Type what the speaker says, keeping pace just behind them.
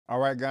All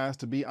right, guys,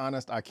 to be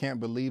honest, I can't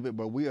believe it,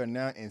 but we are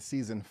now in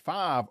season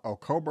 5 of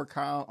Cobra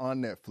Kai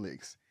on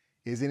Netflix.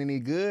 Is it any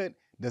good?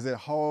 Does it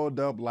hold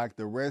up like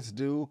the rest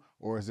do,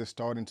 or is it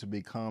starting to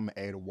become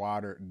a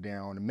watered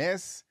down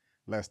mess?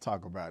 Let's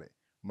talk about it.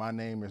 My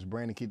name is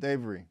Brandon Keith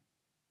Avery,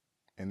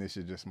 and this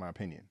is just my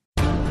opinion.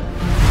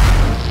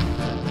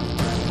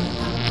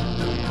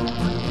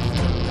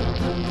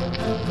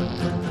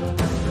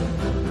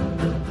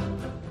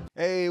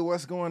 Hey,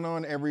 what's going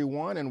on,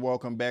 everyone, and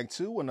welcome back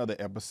to another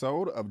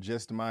episode of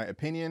Just My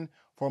Opinion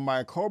for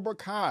my Cobra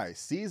Kai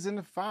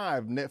Season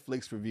 5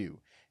 Netflix review.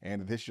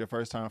 And if this is your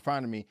first time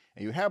finding me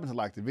and you happen to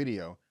like the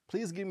video,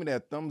 please give me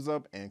that thumbs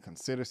up and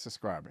consider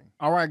subscribing.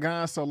 All right,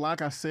 guys, so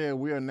like I said,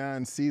 we are now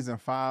in Season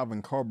 5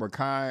 in Cobra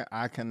Kai.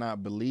 I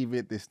cannot believe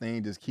it. This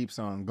thing just keeps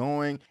on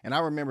going. And I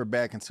remember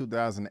back in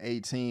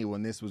 2018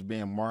 when this was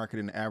being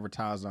marketed and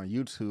advertised on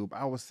YouTube,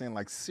 I was saying,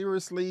 like,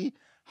 seriously?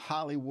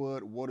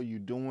 Hollywood, what are you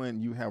doing?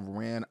 You have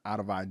ran out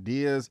of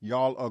ideas.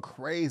 Y'all are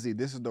crazy.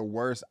 This is the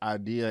worst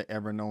idea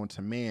ever known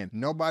to man.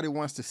 Nobody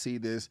wants to see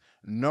this.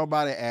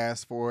 Nobody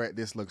asked for it.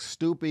 This looks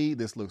stupid.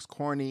 This looks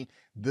corny.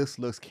 This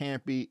looks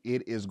campy.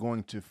 It is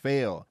going to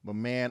fail. But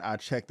man, I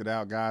checked it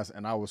out, guys,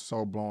 and I was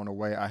so blown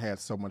away. I had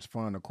so much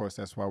fun. Of course,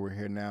 that's why we're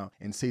here now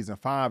in season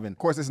 5. And of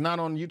course, it's not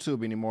on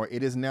YouTube anymore.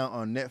 It is now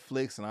on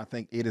Netflix, and I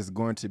think it is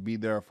going to be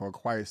there for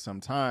quite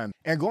some time.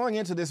 And going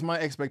into this, my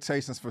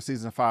expectations for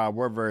season 5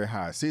 were very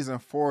high. Season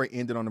 4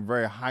 ended on a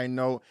very high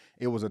note.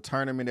 It was a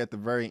tournament at the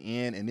very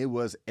end, and it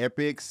was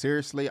epic.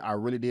 Seriously, I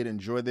really did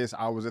enjoy this.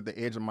 I was at the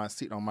edge of my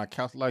seat on my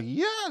couch like,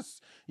 yes,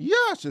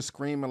 yes, just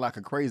screaming like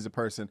a crazy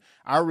person.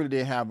 I really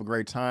did have a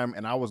great time,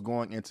 and I was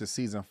going into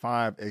season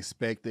 5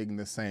 expecting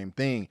the same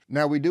thing.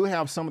 Now, we do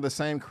have some of the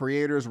same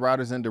creators,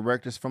 writers, and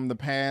directors from the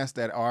past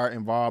that are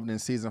involved in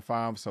season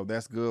 5, so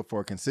that's good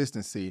for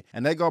consistency.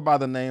 And they go by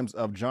the names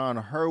of John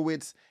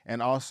Hurwitz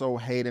and also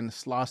Hayden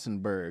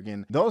Slossenberg.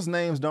 And those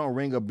names don't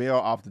ring a bell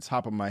off the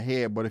top of my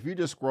head, but if you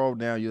just scroll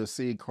down, you'll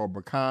see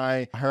Cobra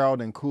Kai,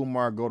 Harold and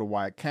Kumar Go to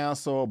White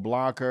Castle,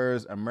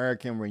 Blockers,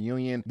 American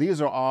Reunion.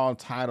 These are all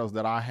titles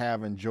that I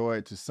have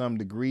enjoyed to some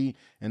degree,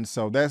 and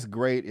so that's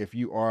great if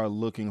you are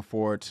looking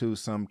forward to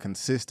some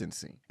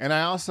consistency. And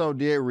I also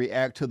did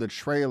react to the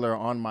trailer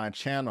on my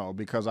channel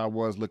because I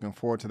was looking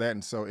forward to that,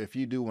 and so if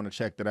you do want to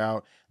check that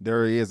out,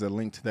 there is a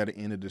link to that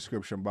in the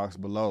description box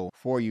below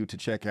for you to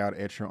check out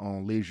at your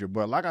own leisure.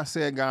 But like I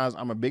said, guys,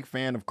 I'm a big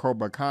fan of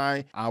Cobra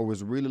Kai. I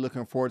was really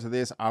looking forward to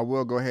this. I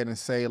will go ahead and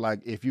say, like,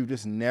 if you've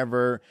just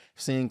never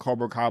seen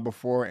Cobra Kai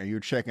before and you're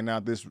checking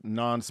out this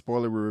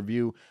non-spoilery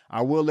review,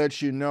 I will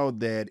let you know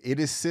that it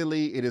is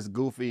silly, it is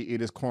goofy,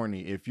 it is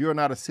corny. If you're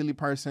not a silly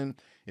person,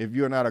 if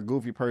you're not a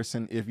goofy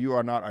person, if you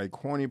are not a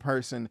corny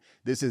person,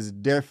 this is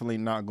definitely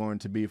not going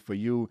to be for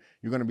you.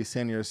 You're going to be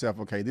saying to yourself,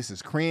 okay, this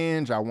is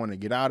cringe. I want to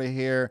get out of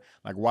here.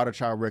 Like, why did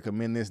y'all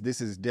recommend this?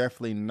 This is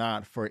definitely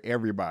not for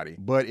everybody.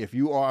 But if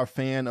you are a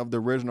fan of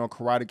the original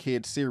Karate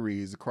Kid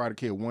series, Karate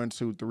Kid 1,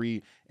 2,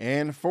 3,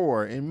 and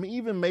 4, and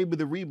even maybe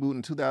the reboot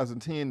in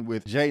 2010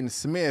 with Jaden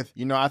Smith,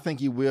 you know, I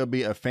think you will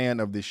be a fan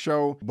of this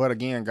show. But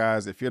again,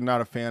 guys, if you're not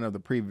a fan of the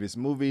previous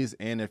movies,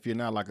 and if you're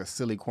not like a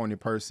silly, corny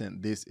person,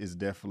 this is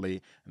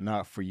definitely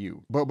not for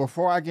you. But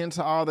before I get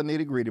into all the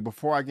nitty gritty,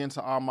 before I get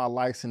into all my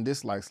likes and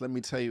dislikes, let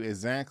me tell you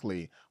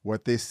exactly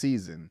what this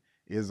season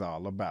is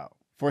all about.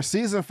 For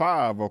season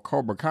 5 of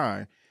Cobra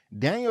Kai,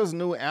 Daniel's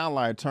new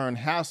ally turned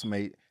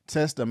housemate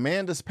tests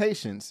Amanda's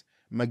patience,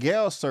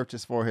 Miguel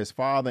searches for his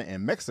father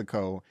in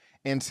Mexico,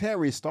 and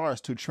Terry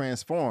starts to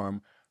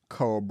transform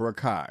Cobra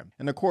Kai.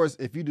 And of course,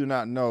 if you do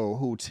not know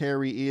who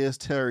Terry is,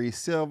 Terry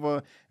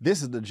Silva,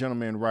 this is the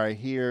gentleman right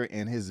here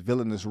in his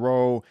villainous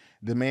role.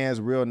 The man's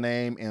real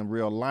name in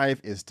real life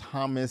is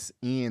Thomas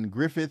Ian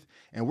Griffith,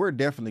 and we're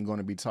definitely going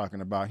to be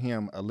talking about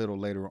him a little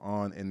later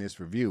on in this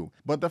review.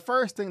 But the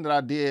first thing that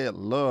I did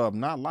love,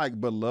 not like,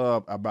 but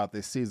love about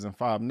this season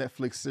 5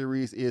 Netflix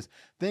series is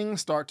things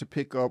start to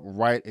pick up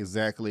right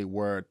exactly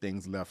where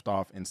things left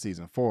off in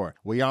season 4.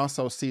 We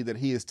also see that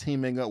he is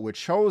teaming up with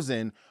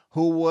Chosen,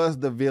 who was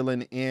the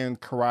villain in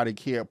Karate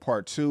Kid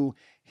Part 2.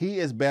 He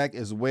is back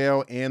as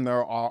well, and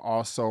there are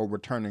also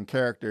returning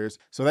characters.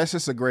 So that's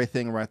just a great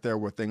thing right there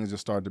where things just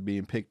started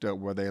being picked up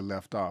where they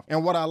left off.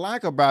 And what I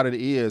like about it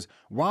is,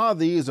 while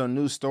these are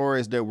new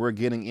stories that we're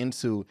getting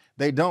into,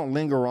 they don't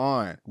linger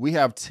on. We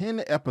have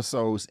 10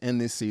 episodes in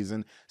this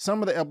season.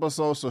 Some of the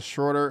episodes are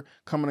shorter,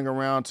 coming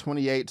around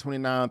 28,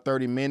 29,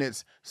 30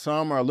 minutes.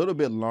 Some are a little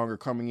bit longer,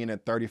 coming in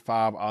at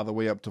 35 all the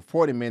way up to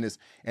 40 minutes.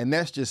 And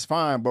that's just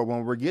fine. But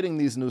when we're getting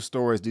these new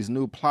stories, these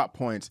new plot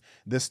points,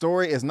 the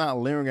story is not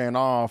lingering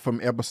on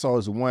from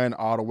episodes 1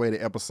 all the way to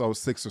episode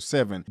 6 or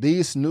 7.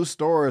 These new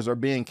stories are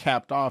being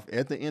capped off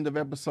at the end of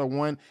episode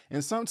 1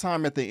 and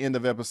sometime at the end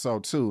of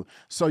episode 2.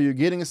 So you're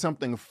getting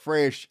something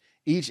fresh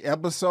each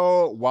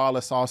episode while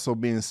it's also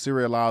being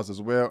serialized as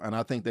well. And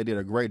I think they did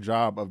a great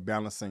job of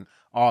balancing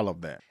all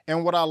of that.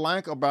 And what I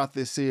like about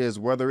this is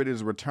whether it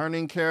is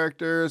returning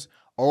characters,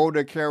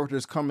 older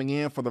characters coming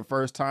in for the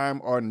first time,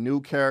 or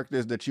new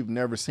characters that you've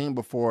never seen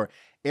before,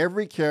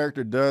 every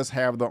character does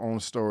have their own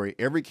story.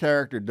 Every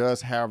character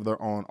does have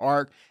their own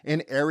arc,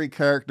 and every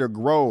character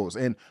grows.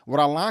 And what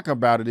I like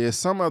about it is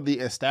some of the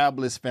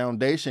established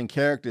foundation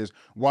characters,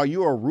 while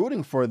you are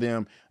rooting for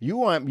them,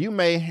 you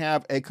may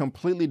have a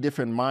completely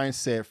different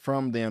mindset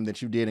from them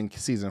that you did in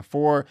season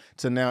 4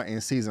 to now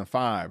in season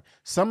 5.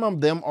 Some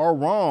of them are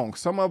wrong.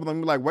 Some of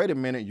them be like, wait a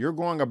minute, you're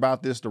going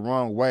about this the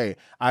wrong way.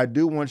 I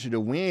do want you to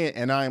win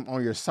and I am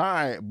on your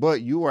side,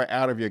 but you are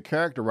out of your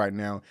character right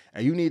now.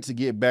 And you need to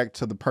get back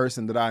to the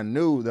person that I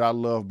knew, that I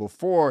loved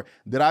before,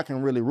 that I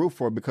can really root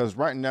for, because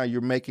right now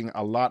you're making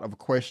a lot of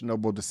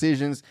questionable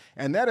decisions.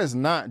 And that is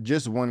not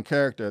just one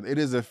character. It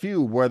is a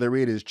few, whether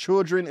it is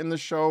children in the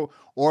show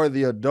or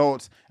the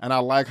adults. And I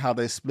like how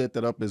they split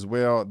that up as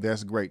well.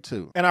 That's great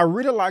too. And I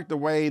really like the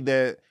way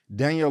that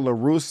Daniel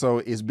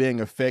LaRusso is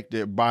being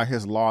affected by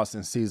his loss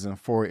in season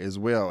 4 as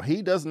well.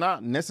 He does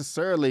not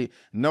necessarily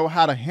know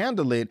how to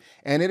handle it,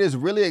 and it is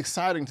really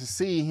exciting to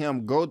see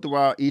him go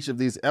throughout each of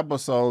these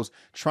episodes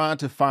trying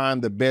to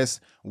find the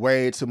best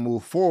way to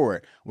move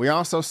forward. We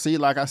also see,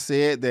 like I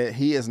said, that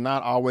he is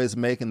not always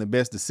making the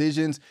best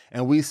decisions,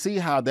 and we see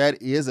how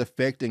that is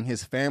affecting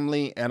his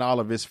family and all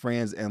of his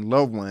friends and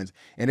loved ones.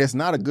 And it's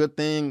not a good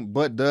thing,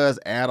 but does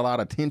add a lot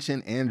of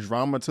tension and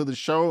drama to the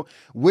show,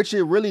 which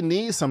it really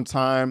needs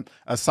sometimes,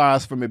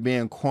 aside from it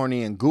being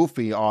corny and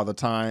goofy all the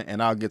time,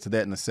 and I'll get to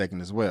that in a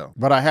second as well.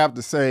 But I have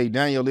to say,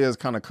 Daniel is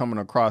kind of coming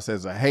across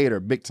as a hater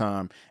big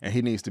time, and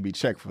he needs to be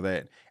checked for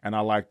that, and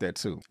I like that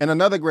too. And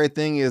another great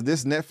thing is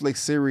this Netflix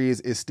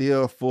series is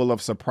still full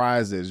of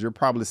surprises. You're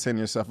probably saying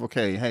to yourself,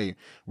 okay, hey,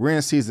 we're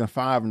in season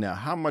 5 now.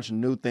 How much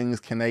new things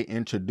can they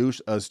introduce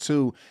us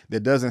to that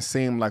doesn't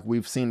seem like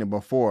we've seen it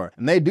before?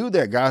 And they do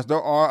that, guys.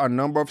 There are a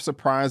number of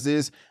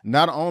surprises,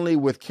 not only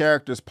with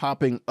characters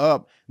popping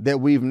up that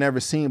we've never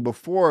seen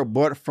before,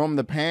 but from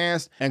the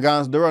past. And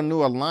guys, there are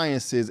new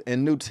alliances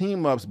and new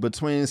team ups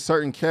between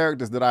certain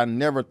characters that I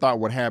never thought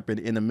would happen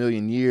in a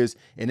million years,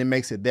 and it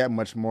makes it that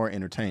much more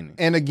entertaining.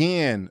 And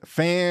again,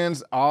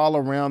 fans all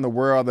around the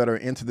world that are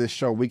into this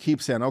show, we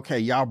keep saying, okay,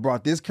 y'all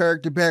brought this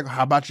character back.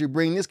 How about you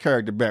bring this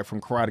character back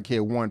from Karate Kid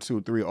 1,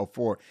 2, 3, or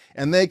 4?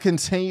 And they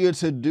continue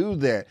to do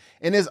that.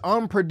 And it's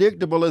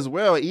unpredictable as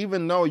well,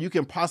 even though you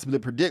can possibly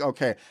predict,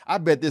 okay, I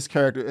bet this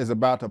character is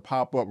about to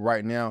pop up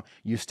right now.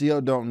 You still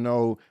don't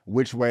know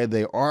which way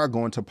they are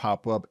going to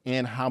pop up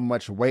and how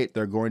much weight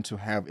they're going to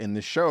have in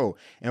the show.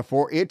 And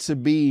for it to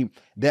be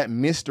that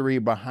mystery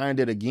behind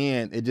it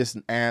again, it just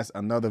adds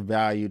another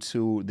value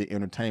to the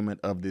entertainment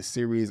of this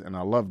series, and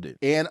I loved it.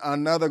 And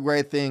another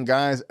great thing,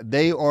 guys,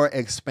 they are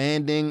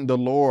expanding the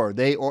lore.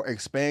 They are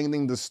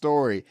expanding the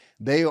story.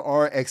 They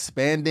are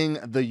expanding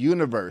the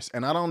universe.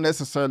 And I don't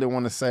necessarily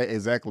want to say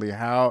exactly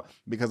how,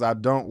 because I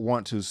don't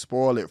want to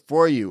spoil it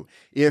for you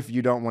if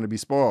you don't want to be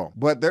spoiled.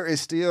 But there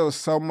is still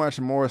so much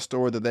more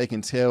story that they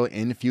can tell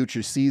in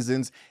future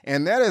seasons,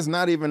 and that is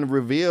not even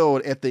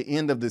revealed at the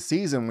end of the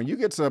season. When you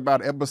get to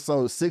about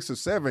episode 6 or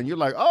 7, you're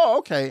like, oh,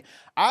 okay,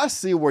 I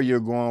see where you're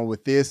going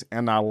with this,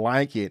 and I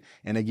like it.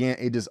 And again,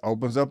 it just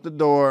opens up the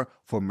door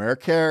for more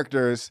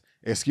characters,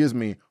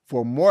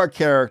 for more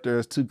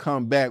characters to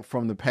come back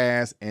from the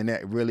past, and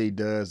that really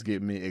does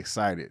get me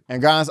excited.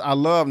 And guys, I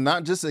love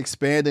not just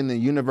expanding the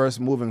universe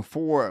moving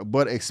forward,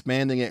 but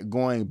expanding it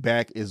going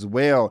back as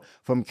well,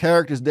 from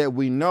characters that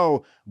we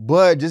know,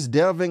 but just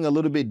delving a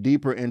little bit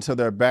deeper into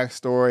their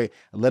backstory,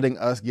 letting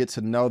us get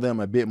to know them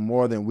a bit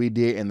more than we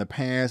did in the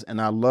past.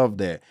 And I love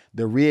that.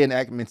 The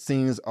reenactment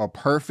scenes are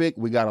perfect.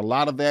 We got a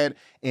lot of that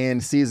in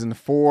season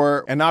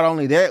 4. And not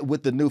only that,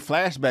 with the new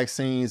flashback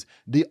scenes,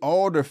 the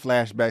older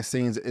flashback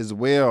scenes as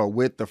well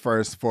with the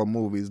first 4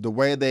 movies. The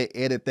way they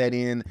edit that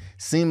in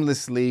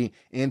seamlessly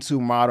into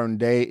modern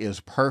day is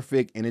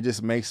perfect. And it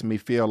just makes me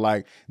feel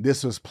like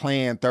this was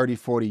planned 30,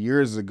 40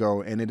 years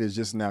ago, and it is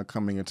just now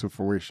coming into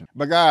fruition.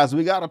 But guys,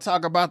 we got to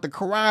talk about the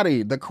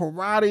karate. The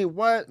karate,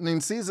 what? In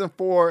season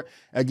 4,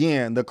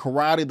 again, the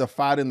karate, the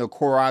fighting, the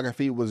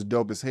choreography was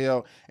dope as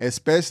hell,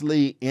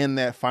 especially in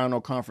that final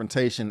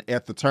confrontation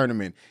at the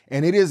tournament.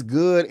 And it is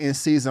good in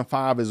season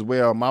 5 as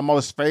well. My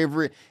most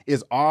favorite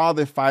is all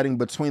the fighting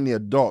between the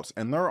adults.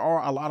 And there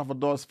are a lot of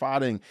adults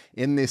fighting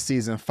in this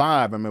season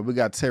 5. I mean, we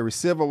got Terry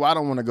Silver. Well, I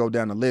don't want to go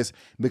down the list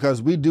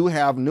because we do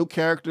have new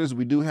characters.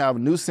 We do have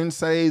new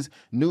senseis,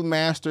 new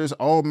masters,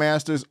 old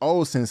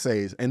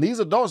senseis. And these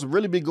adults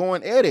really be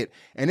going at it.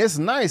 And it's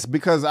nice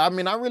because, I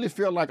mean, I really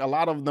feel like a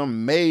lot of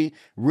them may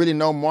really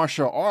know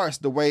martial arts,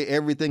 the way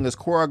everything is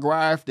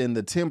choreographed and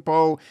the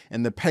tempo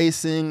and the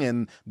pacing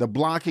and the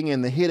blocking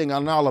and the hitting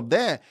and all of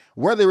that.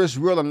 Whether it's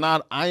real or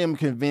not, I am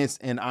convinced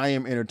and I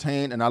am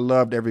entertained, and I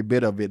loved every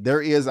bit of it.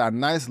 There is a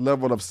nice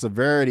level of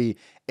severity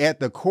at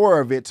the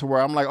core of it, to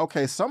where I'm like,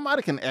 okay,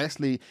 somebody can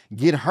actually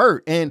get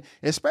hurt. And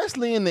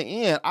especially in the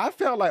end, I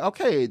felt like,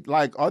 okay,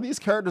 like, are these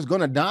characters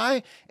gonna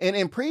die? And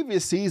in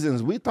previous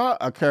seasons, we thought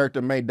a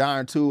character may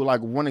die too.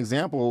 Like, one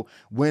example,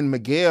 when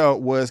Miguel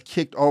was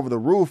kicked over the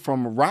roof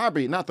from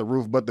Robbie, not the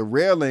roof, but the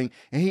railing,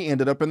 and he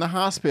ended up in the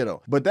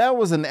hospital. But that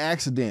was an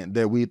accident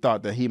that we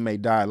thought that he may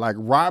die. Like,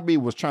 Robbie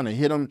was trying to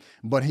hit him,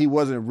 but he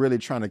wasn't really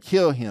trying to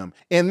kill him.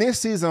 In this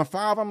season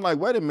 5, I'm like,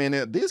 wait a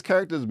minute, these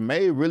characters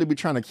may really be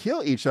trying to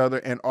kill each other,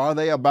 and are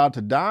they about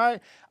to die?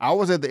 I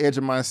was at the edge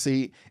of my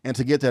seat, and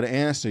to get to the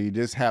answer, you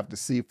just have to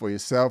see for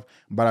yourself.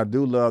 But I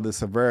do love the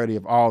severity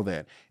of all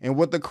that. And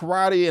with the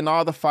karate and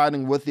all the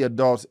fighting with the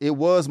adults, it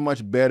was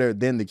much better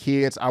than the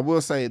kids. I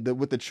will say that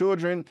with the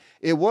children,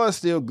 it was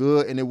still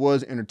good and it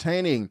was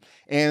entertaining.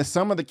 And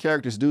some of the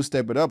characters do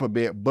step it up a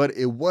bit, but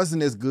it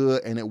wasn't as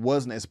good and it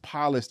wasn't as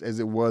polished as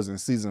it was in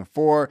season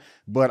 4.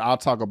 But I'll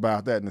talk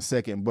about that in a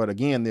second. But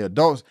again, the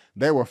adults,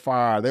 they were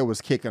fire. They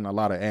was kicking a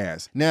lot of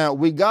ass. Now,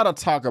 we got to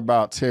talk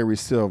about Terry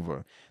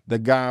Silver, the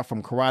guy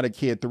from Karate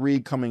Kid 3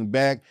 coming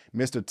back,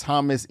 Mr.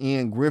 Thomas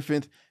Ian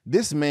Griffith.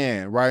 This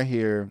man right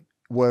here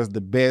was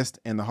the best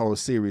in the whole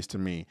series to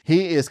me.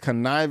 He is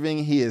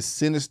conniving, he is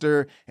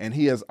sinister, and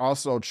he is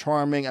also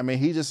charming. I mean,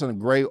 he's just a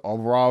great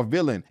overall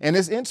villain. And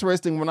it's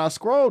interesting, when I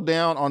scroll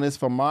down on his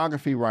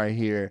filmography right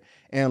here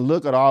and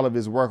look at all of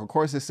his work, of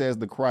course it says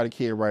The Karate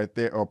Kid right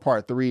there, or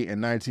Part 3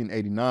 in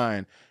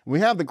 1989. We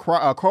have the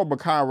Cobra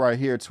Kai right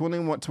here,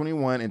 21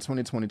 and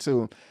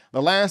 2022.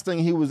 The last thing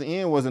he was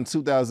in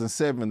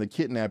 2007, the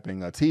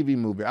kidnapping, a TV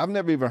movie. I've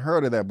never even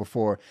heard of that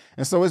before.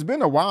 And so it's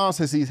been a while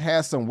since he's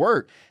had some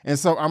work. And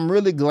so I'm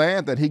really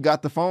glad that he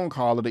got the phone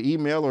call or the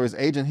email, or his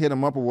agent hit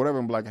him up or whatever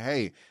and be like,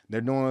 hey,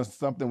 they're doing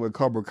something with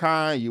Cobra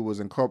Kai. You was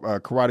in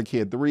Karate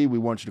Kid 3. We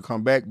want you to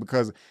come back,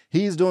 because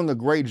he's doing a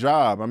great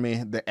job. I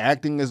mean, the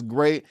acting is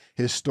great.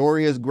 His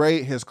story is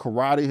great. His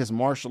karate, his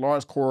martial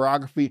arts,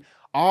 choreography,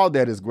 all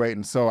that is great.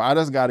 And so I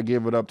just got to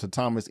give it up to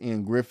Thomas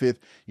Ian Griffith,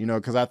 you know,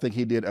 because I think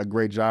he did a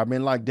great job.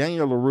 And like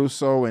Daniel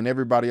LaRusso and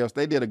everybody else,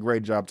 they did a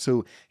great job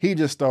too. He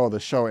just stole the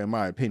show, in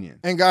my opinion.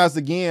 And guys,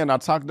 again, I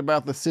talked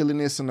about the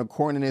silliness and the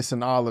corniness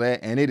and all of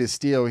that, and it is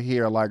still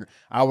here. Like,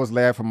 I was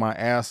laughing my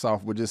ass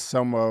off with just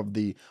some of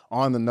the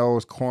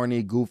on-the-nose,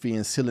 corny, goofy,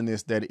 and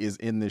silliness that is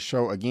in this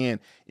show.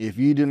 Again, if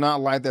you do not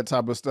like that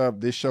type of stuff,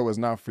 this show is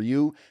not for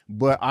you.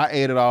 But I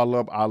ate it all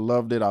up. I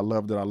loved it. I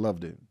loved it. I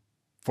loved it,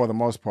 for the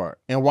most part.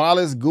 And while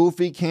it's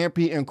goofy,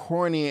 campy, and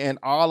corny and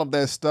all of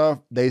that stuff,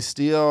 they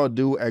still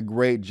do a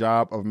great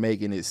job of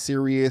making it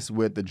serious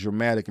with the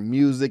dramatic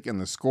music and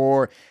the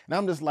score. And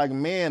I'm just like,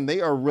 man, they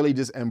are really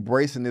just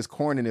embracing this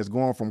corniness,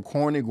 going from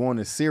corny, going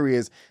to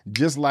serious,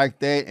 just like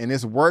that. And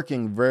it's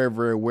working very,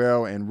 very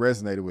well and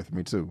resonated with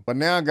me too. But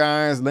now,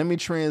 guys, let me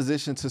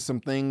transition to some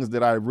things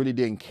that I really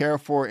didn't care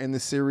for in the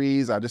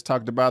series. I just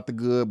talked about the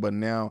good, but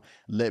now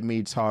let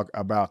me talk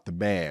about the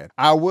bad.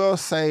 I will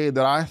say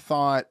that I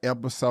thought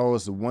episodes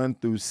 1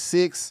 through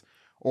 6,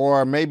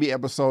 or maybe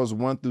episodes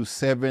 1 through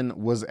 7,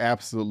 was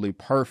absolutely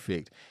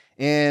perfect.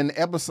 In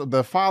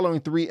the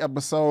following 3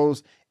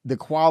 episodes, the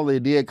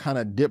quality did kind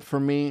of dip for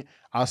me.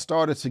 I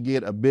started to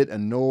get a bit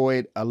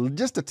annoyed,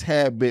 just a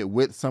tad bit,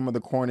 with some of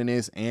the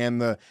corniness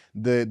and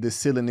the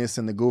silliness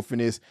and the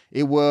goofiness.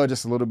 It was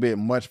just a little bit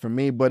much for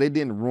me, but it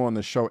didn't ruin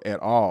the show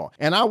at all.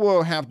 And I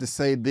will have to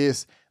say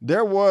this,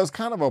 there was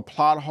kind of a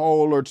plot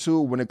hole or two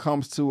when it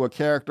comes to a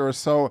character or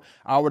so.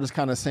 I was just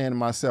kind of saying to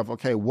myself,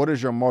 okay, what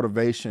is your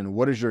motivation?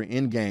 What is your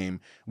end game?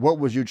 What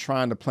was you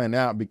trying to plan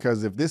out?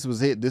 Because if this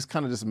was it, this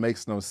kind of just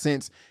makes no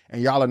sense.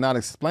 And y'all are not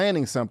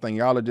explaining something.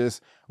 Y'all are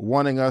just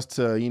wanting us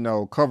to, you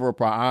know, cover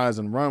up our eyes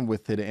and run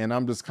with it. And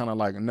I'm just kind of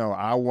like, no,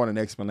 I want an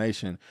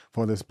explanation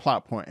for this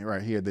plot point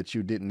right here that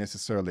you didn't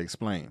necessarily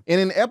explain. And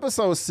in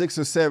episode 6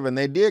 or 7,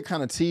 they did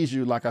kind of tease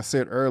you, like I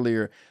said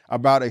earlier,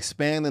 about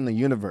expanding the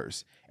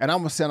universe. And I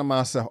was saying to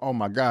myself, oh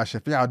my gosh,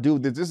 if y'all do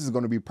this, this is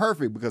going to be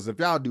perfect, because if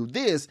y'all do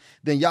this,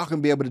 then y'all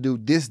can be able to do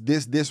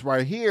this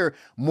right here,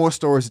 more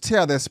stories to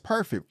tell. That's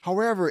perfect.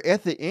 However,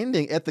 at the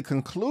ending, at the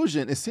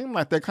conclusion, it seemed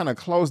like they kind of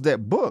closed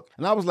that book.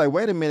 And I was like,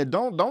 wait a minute,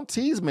 don't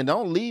tease me.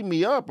 Don't lead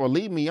me up or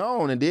lead me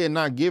on and did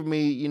not give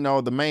me, you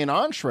know, the main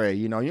entree.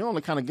 You know, you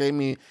only kind of gave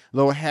me a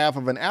little half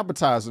of an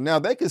appetizer. Now,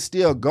 they could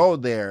still go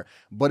there,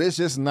 but it's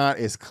just not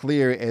as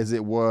clear as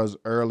it was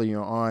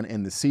earlier on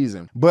in the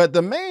season. But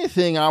the main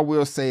thing I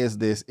will say is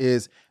this,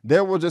 is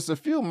there were just a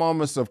few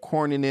moments of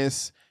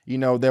corniness. You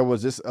know, there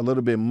was just a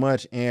little bit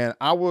much. And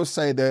I will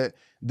say that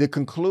the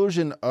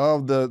conclusion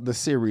of the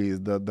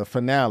series, the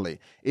finale,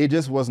 it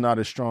just was not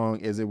as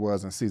strong as it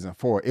was in season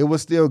 4. It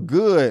was still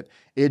good.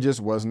 It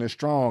just wasn't as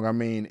strong. I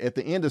mean, at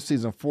the end of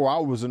season 4, I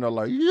was in there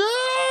like,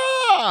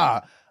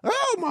 yeah,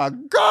 oh my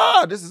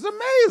God, this is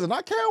amazing.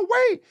 I can't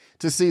wait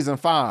to season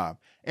 5.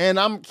 And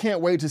I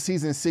can't wait to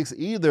season 6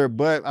 either.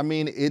 But I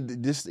mean,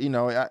 it just, you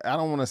know, I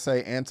don't want to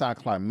say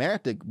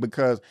anticlimactic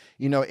because,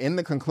 you know, in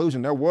the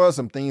conclusion, there was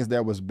some things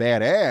that was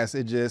badass.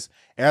 It just,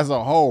 as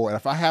a whole,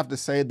 if I have to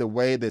say the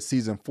way that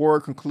season 4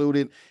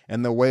 concluded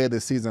and the way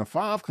that season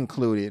 5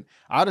 concluded,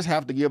 I just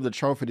have to give the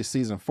trophy to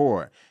season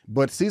 4.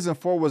 But season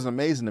 4 was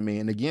amazing to me.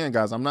 And again,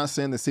 guys, I'm not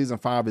saying that season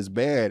 5 is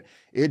bad.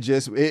 It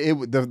just,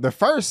 the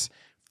first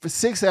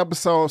 6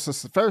 episodes, so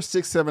the first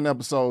 6-7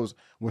 episodes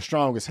was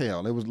strong as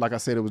hell. It was, like I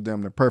said, it was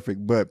damn near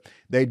perfect, but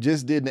they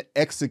just didn't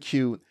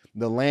execute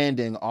the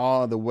landing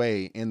all the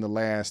way in the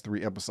last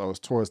 3 episodes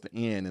towards the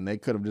end, and they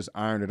could have just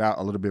ironed it out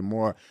a little bit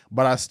more,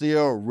 but I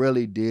still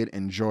really did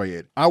enjoy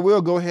it. I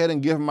will go ahead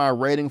and give my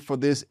rating for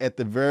this at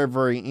the very,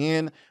 very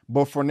end,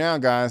 but for now,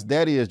 guys,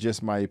 that is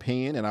just my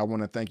opinion, and I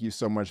want to thank you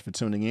so much for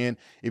tuning in.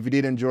 If you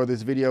did enjoy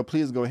this video,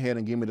 please go ahead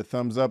and give me the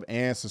thumbs up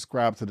and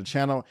subscribe to the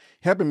channel,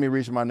 helping me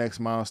reach my next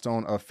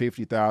milestone of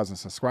 50,000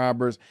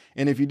 subscribers.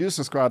 And if you do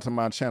subscribe to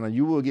my channel,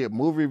 you will get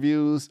movie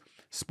reviews,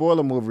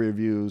 spoiler movie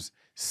reviews,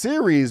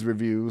 series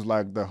reviews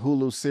like the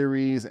Hulu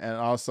series, and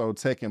also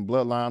taking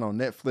Bloodline on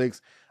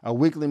Netflix, a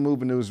weekly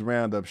movie news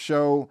roundup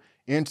show,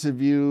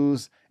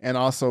 interviews, and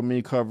also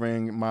me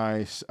covering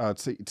my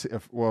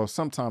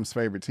sometimes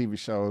favorite TV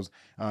shows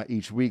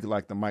each week,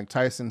 like the Mike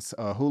Tyson's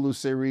Hulu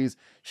series,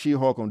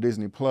 She-Hulk on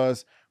Disney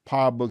Plus,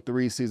 Power Book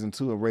 3 Season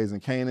 2 of Raising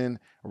Kanan,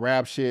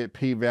 Rap Shit,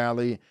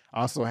 P-Valley.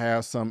 Also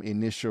have some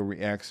initial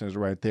reactions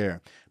right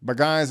there. But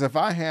guys, if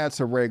I had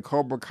to rate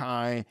Cobra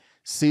Kai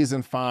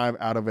Season 5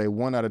 out of a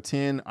 1 out of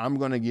 10, I'm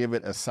going to give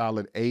it a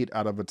solid 8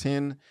 out of a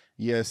 10.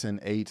 Yes, an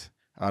 8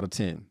 out of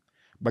 10.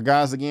 But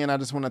guys, again, I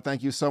just want to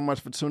thank you so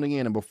much for tuning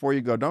in. And before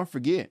you go, don't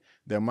forget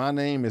that my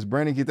name is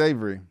Brandon Keith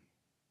Avery,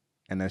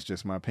 and that's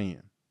just my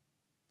opinion.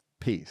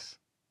 Peace.